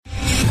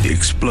the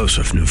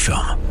explosive new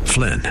film,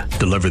 Flynn,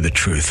 deliver the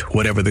truth,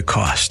 whatever the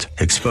cost.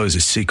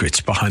 Exposes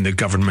secrets behind the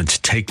government's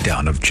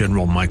takedown of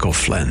General Michael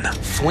Flynn.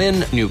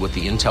 Flynn knew what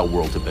the intel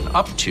world had been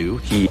up to.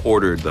 He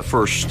ordered the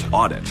first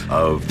audit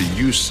of the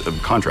use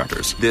of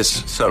contractors.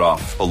 This set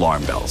off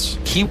alarm bells.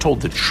 He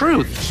told the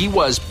truth. He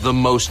was the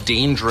most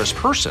dangerous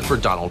person for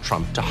Donald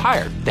Trump to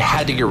hire. They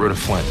had to get rid of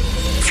Flynn.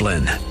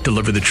 Flynn,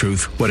 deliver the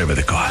truth, whatever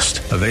the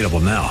cost. Available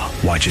now.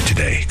 Watch it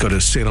today. Go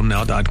to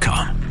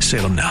salemnow.com.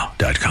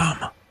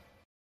 salemnow.com.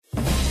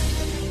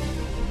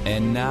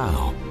 And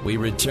now, we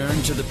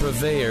return to the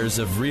purveyors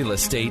of real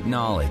estate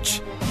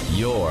knowledge,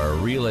 your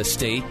Real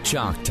Estate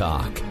Chalk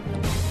Talk.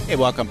 Hey,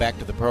 welcome back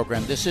to the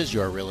program. This is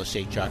your Real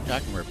Estate Chalk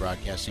Talk, and we're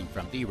broadcasting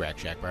from the Rack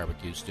Shack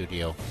Barbecue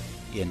Studio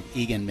in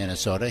Eagan,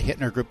 Minnesota.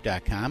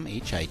 HittnerGroup.com,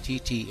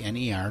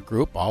 Hittner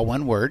Group, all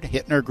one word,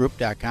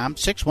 HittnerGroup.com,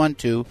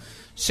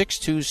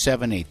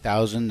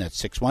 612-627-8000.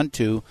 That's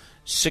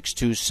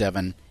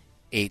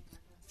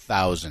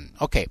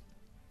 612-627-8000. Okay.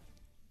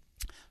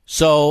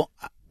 So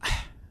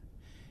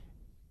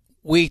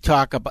we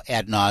talk about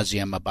ad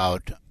nauseum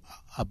about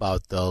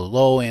the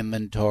low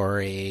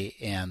inventory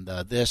and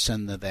the this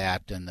and the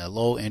that and the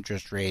low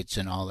interest rates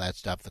and all that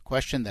stuff. The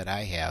question that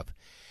I have,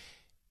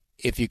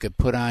 if you could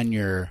put on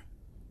your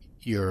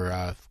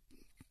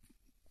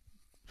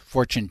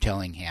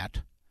fortune-telling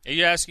hat. Are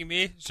you asking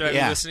me? Should I be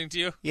listening to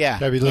you? Yeah.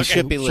 Should I be listening?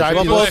 Should be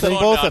listening.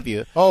 Both of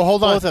you. Oh,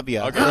 hold on. Both of you.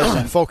 Okay.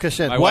 Listen. Focus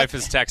in. My wife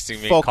is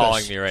texting me,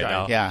 calling me right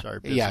now. Yeah.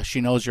 Sorry, yeah,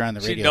 she knows you're on the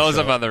radio She knows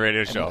show. I'm on the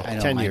radio show. I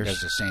know 10 mine years. does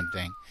the same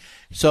thing.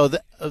 So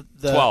the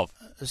 12.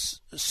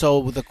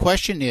 So the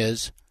question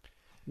is,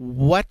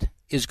 what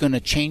is going to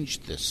change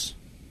this?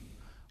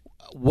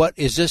 What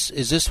is this?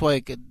 Is this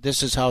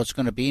this is how it's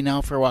going to be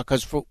now for a while?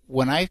 Because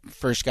when I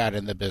first got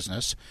in the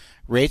business,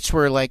 rates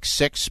were like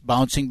 6,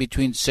 bouncing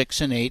between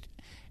 6 and 8.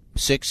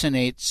 6 and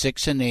 8,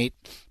 6 and 8,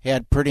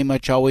 had pretty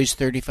much always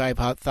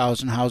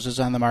 35,000 houses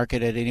on the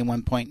market at any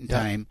one point in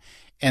time.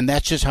 And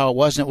that's just how it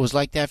was. And it was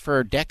like that for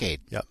a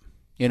decade. Yep.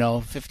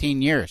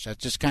 15 years.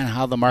 That's just kind of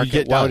how the market was.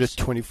 You get down to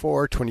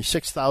 24,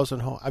 26,000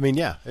 homes. I mean,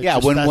 yeah.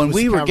 When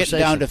we were getting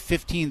down to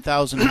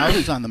 15,000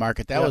 houses on the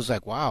market, that was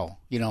like, wow,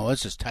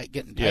 this is tight,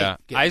 getting tight.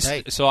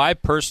 Tight. So I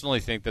personally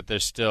think that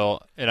there's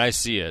still, and I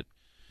see it,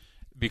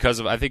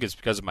 I think it's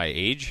because of my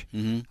age.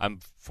 Mm-hmm.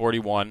 I'm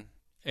 41.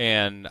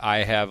 And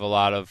I have a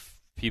lot of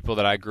people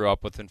that I grew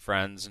up with and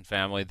friends and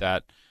family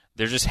that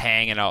they're just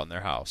hanging out in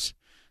their house.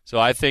 So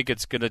I think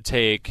it's going to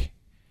take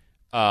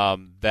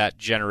that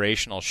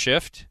generational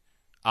shift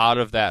out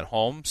of that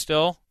home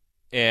still.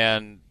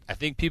 And I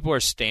think people are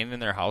staying in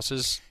their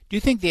houses. Do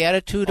you think the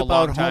attitude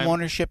about home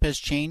ownership has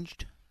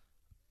changed?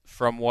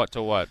 From what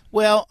to what?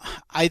 Well,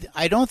 I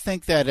don't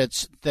think that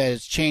it's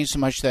changed so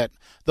much that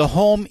the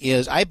home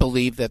is, I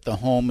believe that the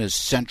home is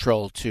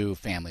central to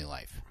family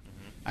life.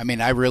 I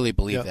mean, I really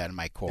believe that in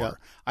my core. Yeah.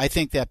 I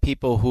think that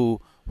people who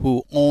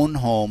own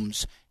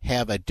homes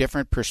have a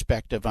different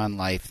perspective on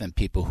life than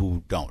people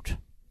who don't,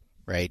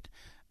 right?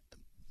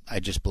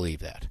 I just believe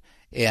that.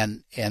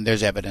 And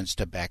there's evidence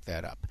to back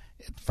that up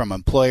from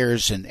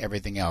employers and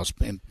everything else,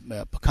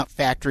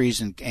 factories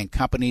and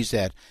companies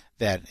that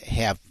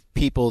have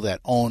people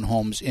that own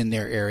homes in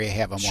their area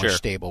have a more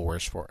stable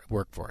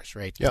workforce,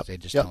 right? Because they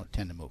just don't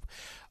tend to move.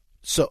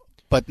 So,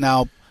 but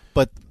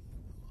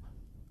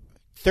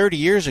 30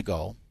 years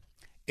ago,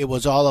 it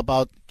was all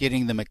about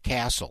getting the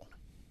McCastle.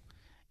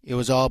 It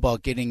was all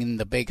about getting in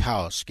the big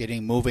house,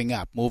 moving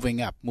up.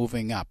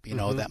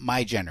 That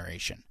my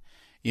generation,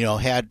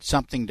 had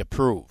something to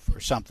prove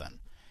or something.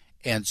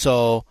 And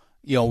so,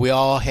 we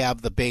all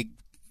have the big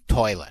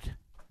toilet,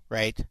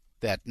 right?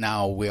 That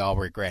now we all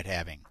regret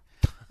having.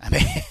 I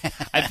mean,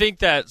 I think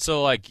that,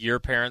 so like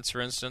your parents,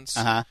 for instance,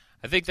 I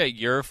think that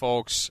your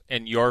folks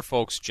and your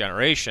folks'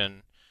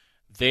 generation,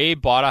 they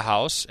bought a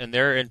house, and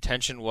their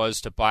intention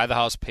was to buy the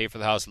house, pay for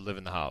the house, and live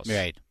in the house.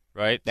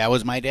 Right? That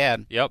was my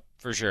dad. Yep,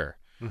 for sure.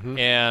 Mm-hmm.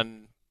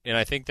 And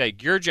I think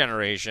that your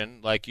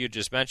generation, like you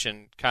just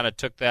mentioned, kind of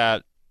took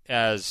that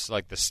as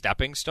like the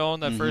stepping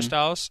stone, that first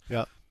house.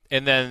 Yep.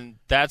 And then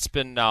that's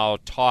been now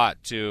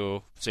taught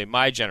to, say,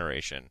 my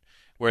generation,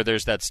 where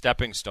there's that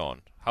stepping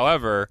stone.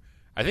 However,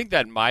 I think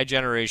that my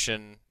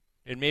generation,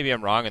 and maybe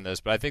I'm wrong in this,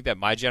 but I think that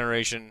my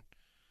generation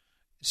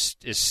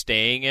is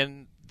staying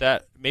in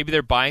that. Maybe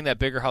they're buying that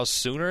bigger house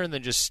sooner and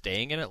then just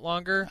staying in it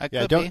longer.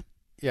 Don't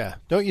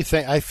you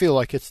think? I feel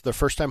like it's the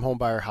first-time home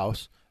buyer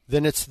house,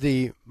 then it's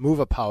the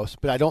move-up house,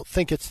 but I don't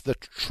think it's the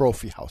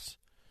trophy house.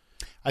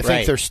 I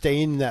think they're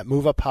staying in that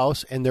move-up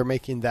house and they're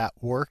making that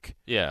work.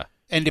 Yeah.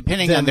 And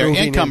depending on their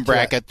income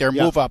bracket, their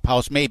move-up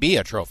house may be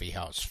a trophy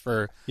house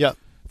for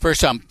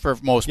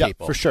most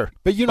people. For sure.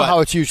 But you know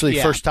how it's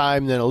usually first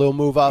time, then a little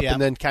move up,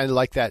 and then kind of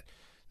like that.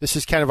 This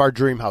is kind of our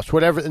dream house,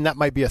 whatever, and that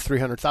might be a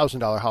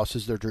 $300,000 house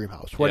is their dream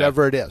house,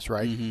 whatever it is,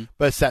 right? Mm-hmm.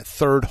 But it's that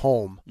third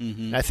home.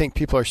 Mm-hmm. And I think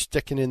people are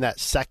sticking in that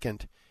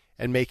second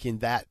and making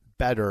that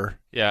better.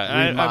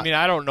 Yeah, I mean,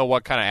 I don't know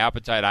what kind of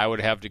appetite I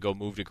would have to go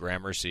move to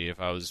Gramercy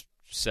if I was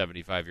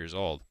 75 years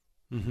old,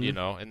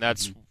 and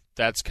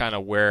that's kind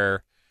of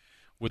where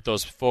with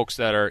those folks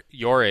that are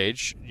your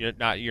age. You're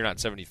not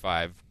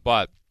 75,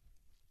 but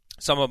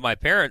some of my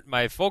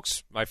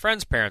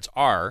friends' parents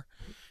are,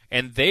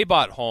 and they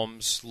bought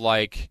homes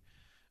like,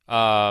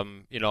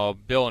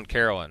 Bill and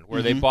Carolyn,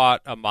 where they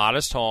bought a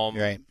modest home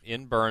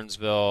in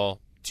Burnsville,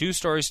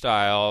 2-story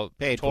style,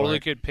 paid for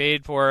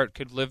it,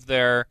 could live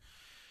there,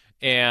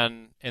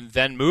 and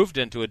then moved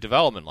into a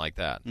development like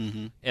that.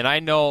 Mm-hmm. And I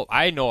know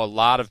a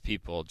lot of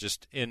people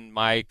just in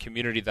my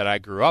community that I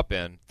grew up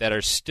in that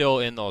are still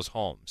in those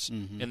homes,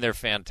 and they're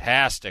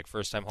fantastic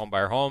first-time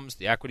homebuyer homes.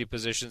 The equity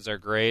positions are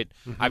great.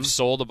 I've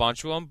sold a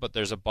bunch of them, but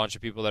there's a bunch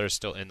of people that are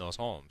still in those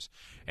homes,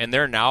 and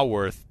they're now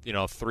worth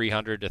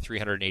 $300,000 to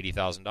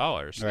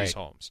 $380,000. These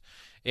homes.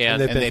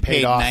 And they've been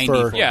paid off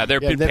for they've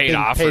been paid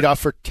off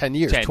for 10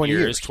 years, 20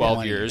 years,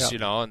 12 years,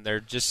 and they're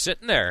just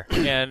sitting there.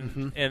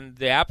 And and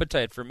the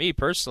appetite for me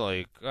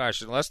personally,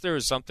 gosh, unless there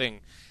was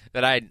something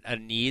that a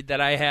need that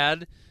I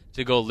had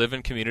to go live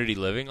in community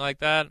living like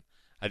that,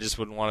 I just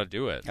wouldn't want to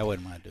do it. I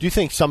wouldn't want to do it. Do you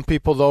think some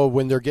people, though,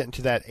 when they're getting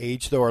to that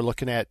age, though, are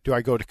looking at, do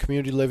I go to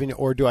community living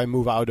or do I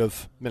move out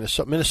of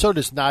Minnesota? Minnesota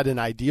is not an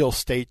ideal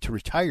state to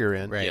retire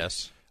in. Right.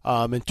 Yes.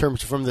 In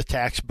terms from the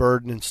tax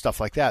burden and stuff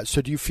like that.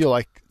 So do you feel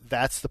like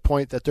that's the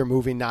point that they're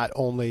moving not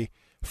only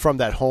from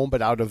that home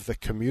but out of the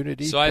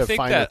community? So I think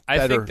that,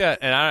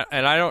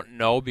 and I don't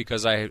know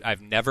because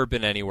I've never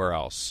been anywhere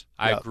else.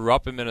 I grew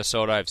up in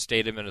Minnesota. I've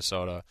stayed in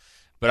Minnesota,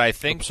 but I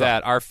think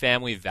that our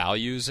family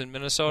values in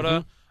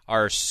Minnesota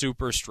are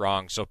super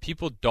strong. So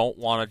people don't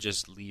want to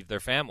just leave their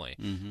family.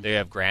 They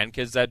have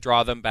grandkids that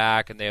draw them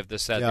back, and they have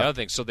this, that, and the other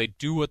thing. So they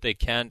do what they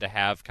can to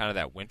have kind of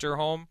that winter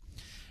home,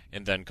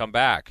 and then come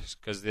back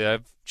because they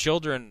have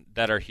children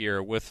that are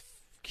here with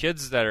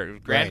kids that are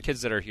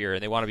grandkids that are here,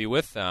 and they want to be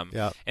with them.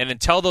 And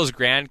until those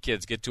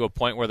grandkids get to a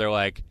point where they're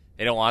like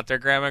they don't want their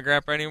grandma and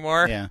grandpa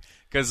anymore,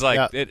 because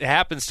it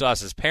happens to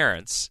us as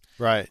parents,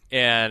 right?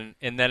 And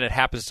then it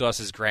happens to us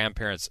as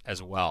grandparents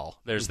as well.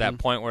 There's that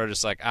point where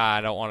it's like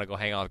I don't want to go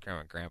hang out with grandma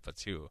and grandpa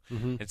too,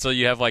 and so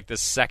you have like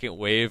this second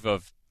wave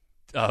of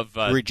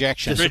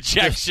rejection,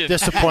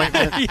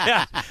 disappointment.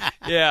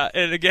 yeah.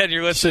 And again,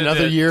 you're listening. It's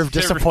another year of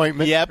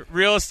disappointment. Yep.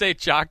 Real Estate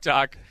Chalk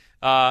Talk.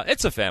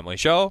 It's a family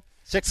show.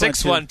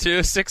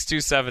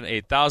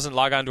 612-627-8000.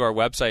 Log on to our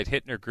website,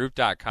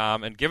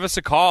 hittnergroup.com, and give us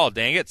a call.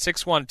 Dang it,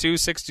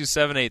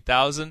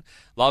 612-627-8000.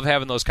 Love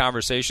having those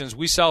conversations.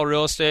 We sell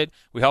real estate.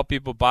 We help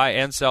people buy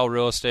and sell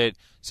real estate.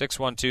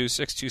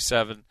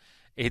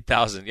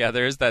 612-627-8000. Yeah,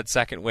 there is that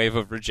second wave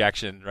of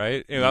rejection,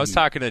 right? I was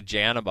talking to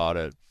Jan about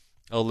it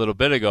a little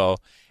bit ago,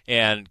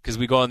 and because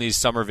we go on these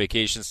summer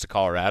vacations to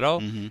Colorado,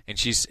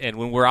 and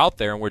when we're out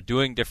there and we're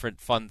doing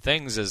different fun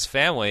things as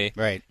family,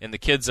 right? And the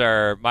kids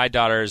my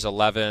daughter's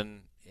 11,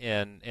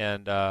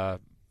 and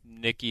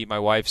Nikki, my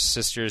wife's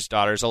sister's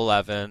daughter's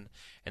 11,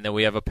 and then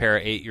we have a pair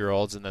of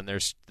 8-year-olds, and then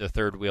there's the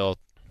third wheel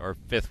or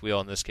fifth wheel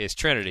in this case,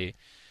 Trinity,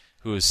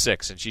 who is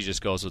 6, and she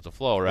just goes with the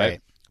flow,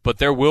 right? But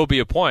there will be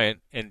a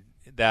point in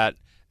that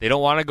they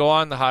don't want to go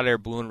on the hot air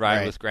balloon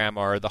ride with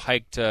grandma or the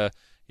hike to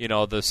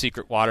the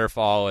secret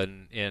waterfall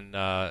in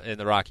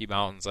the Rocky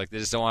Mountains. Like, they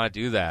just don't want to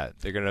do that.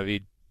 They're going to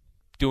be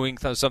doing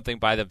something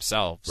by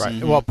themselves.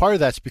 Right. Well, part of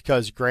that's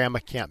because grandma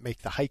can't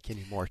make the hike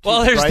anymore, too.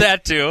 Well, there's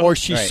that, too. Or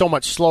she's so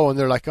much slow, and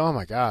they're like, oh,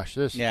 my gosh,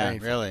 this is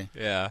painful. Really.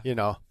 Yeah.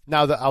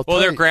 Now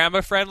they're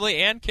grandma-friendly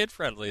and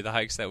kid-friendly, the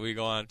hikes that we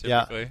go on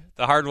typically. Yeah.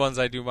 The hard ones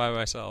I do by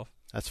myself.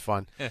 That's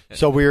fun.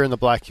 So we were in the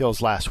Black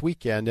Hills last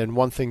weekend, and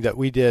one thing that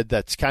we did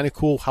that's kind of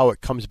cool how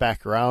it comes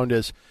back around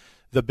is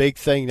the big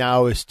thing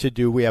now is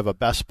we have a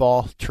best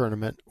ball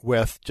tournament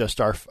with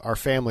just our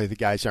family, the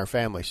guys in our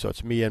family. So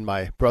it's me and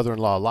my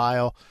brother-in-law,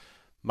 Lyle,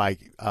 my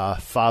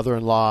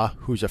father-in-law,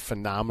 who's a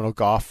phenomenal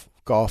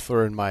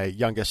golfer, and my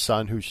youngest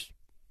son, who's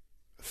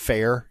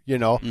fair,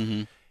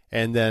 and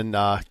then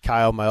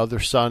Kyle, my other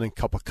son, and a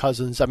couple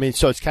cousins. I mean,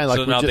 so it's kind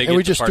of like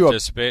we just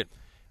participate.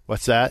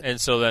 What's that? And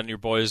so then your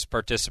boys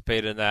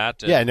participate in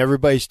that. And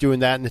everybody's doing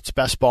that, and it's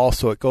best ball,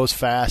 so it goes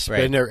fast.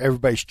 Right. And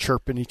everybody's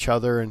chirping each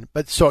other,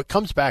 but so it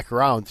comes back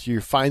around. So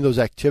you find those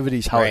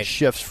activities how it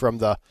shifts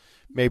from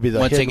maybe the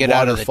once they get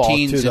out of the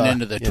teens and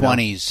into the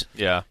 20s.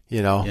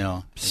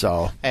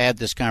 So I had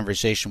this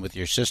conversation with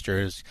your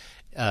sisters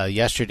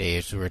yesterday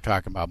as we were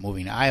talking about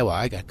moving to Iowa.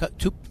 I got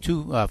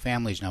two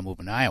families now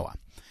moving to Iowa.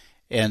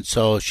 And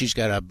so she's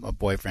got a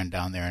boyfriend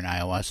down there in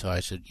Iowa. So I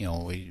said,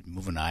 we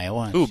moving to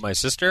Iowa. Who, my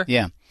sister?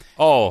 Yeah.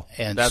 Oh,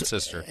 that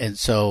sister. And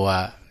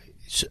so,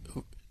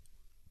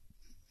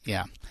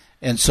 yeah.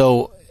 And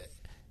so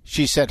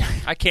she said,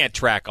 I can't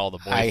track all the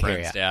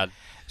boyfriends, Dad.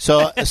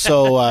 So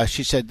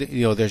she said,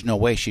 there's no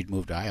way she'd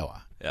move to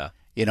Iowa. Yeah.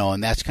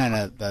 And that's kind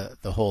of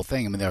the whole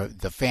thing. I mean,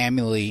 the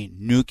family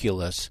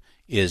nucleus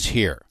is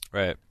here.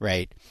 Right.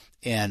 Right.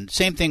 And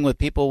same thing with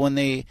people when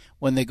they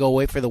go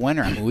away for the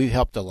winter. I mean, we've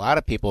helped a lot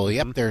of people.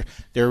 Yep,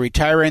 they're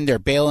retiring, they're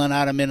bailing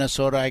out of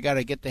Minnesota. I got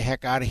to get the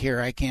heck out of here.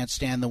 I can't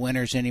stand the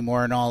winters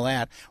anymore and all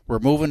that. We're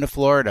moving to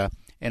Florida,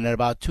 And in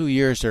about 2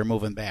 years, they're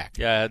moving back.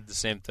 Yeah, I had the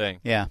same thing.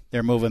 Yeah,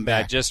 they're moving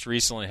back. I just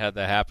recently had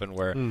that happen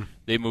where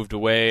they moved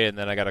away, and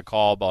then I got a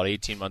call about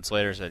 18 months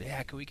later. Said,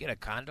 "Yeah, can we get a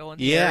condo in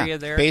the area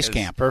there? Base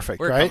camp, perfect.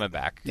 We're right? coming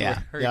back.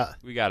 Yeah,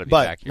 we got to be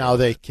but back here." Now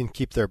they can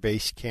keep their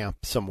base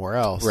camp somewhere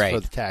else right.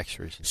 for the tax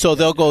reasons. So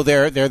they'll go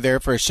there. They're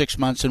there for 6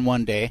 months and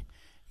 1 day.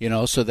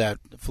 So that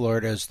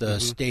Florida is the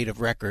state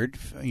of record,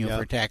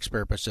 for tax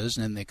purposes,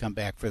 and then they come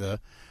back for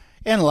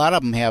and a lot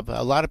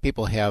of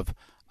people have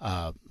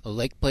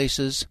lake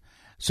places,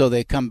 so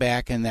they come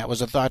back, and that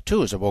was a thought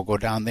too, is that we'll go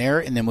down there,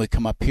 and then we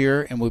come up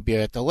here, and we'll be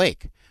at the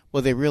lake.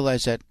 Well, they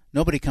realize that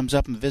nobody comes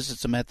up and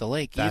visits them at the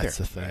lake either. That's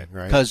the thing,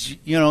 right? Because,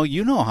 you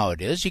know how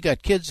it is. You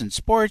got kids in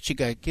sports, you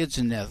got kids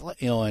in,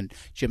 in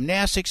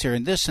gymnastics, or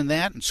in this and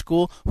that, in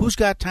school. Who's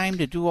got time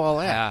to do all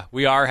that? Yeah,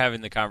 we are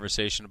having the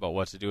conversation about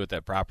what to do with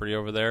that property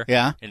over there.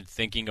 Yeah. And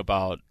thinking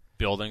about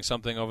building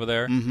something over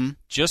there. Mm-hmm.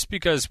 Just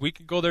because we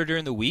can go there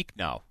during the week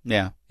now.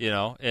 Yeah.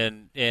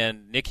 And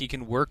Nikki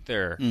can work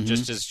there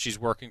just as she's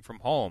working from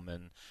home,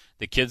 and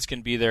the kids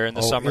can be there in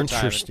the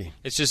summertime. Interesting.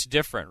 It's just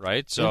different,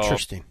 right? So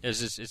interesting.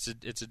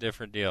 It's a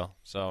different deal.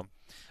 So,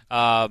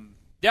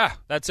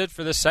 that's it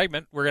for this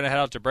segment. We're going to head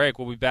out to break.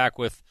 We'll be back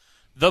with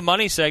the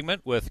money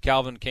segment with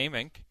Calvin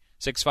Kamink.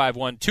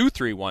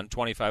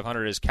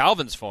 651-231-2500 is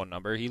Calvin's phone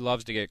number. He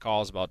loves to get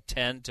calls about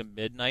 10 to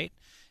midnight.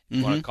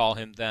 You want to call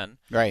him then.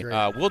 Right.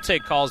 We'll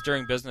take calls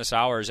during business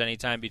hours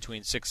anytime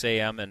between 6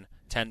 a.m. and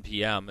 10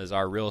 p.m. is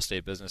our real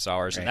estate business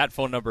hours. Right. And that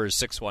phone number is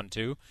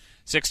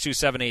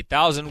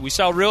 612-627-8000. We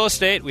sell real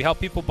estate. We help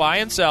people buy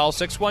and sell.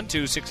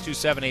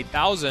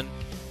 612-627-8000.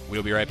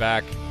 We'll be right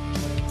back.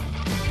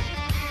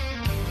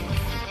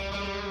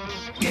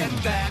 Get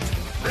that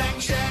Rack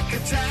Shack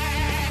attack.